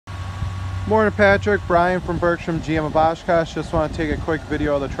Morning Patrick, Brian from Berkshire GM of Oshkosh. Just want to take a quick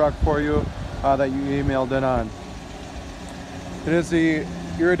video of the truck for you that you emailed in on. It is the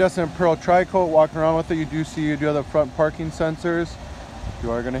iridescent pearl tri-coat. Walking around with it, you do have the front parking sensors.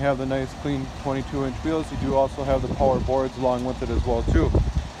 You are going to have the nice clean 22-inch wheels. You do also have the power boards along with it as well too.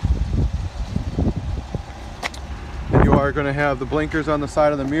 And you are going to have the blinkers on the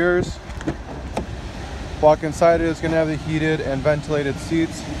side of the mirrors. Walk inside, it is going to have the heated and ventilated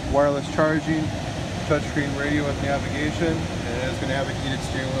seats, wireless charging, touchscreen radio with navigation, and it is going to have a heated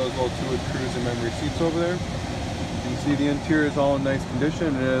steering wheel as well too with cruise and memory seats over there. You can see the interior is all in nice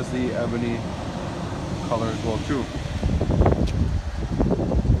condition. It is the ebony color as well too.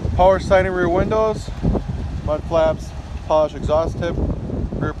 Power sliding rear windows, mud flaps, polished exhaust tip,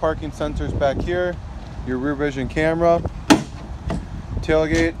 rear parking sensors back here, your rear vision camera,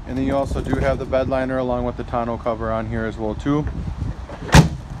 tailgate, and then you also do have the bed liner along with the tonneau cover on here as well too.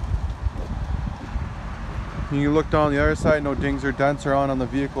 You can look down the other side, no dings or dents are on the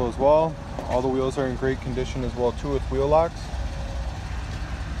vehicle as well. All the wheels are in great condition as well too with wheel locks.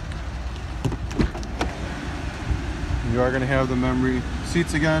 You are going to have the memory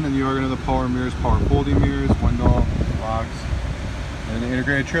seats again, and you are going to have the power mirrors, power folding mirrors, window locks, and the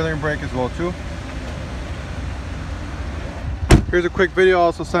integrated trailer and brake as well too. Here's a quick video. I'll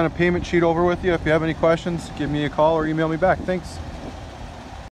also send a payment sheet over with you. If you have any questions, give me a call or email me back. Thanks.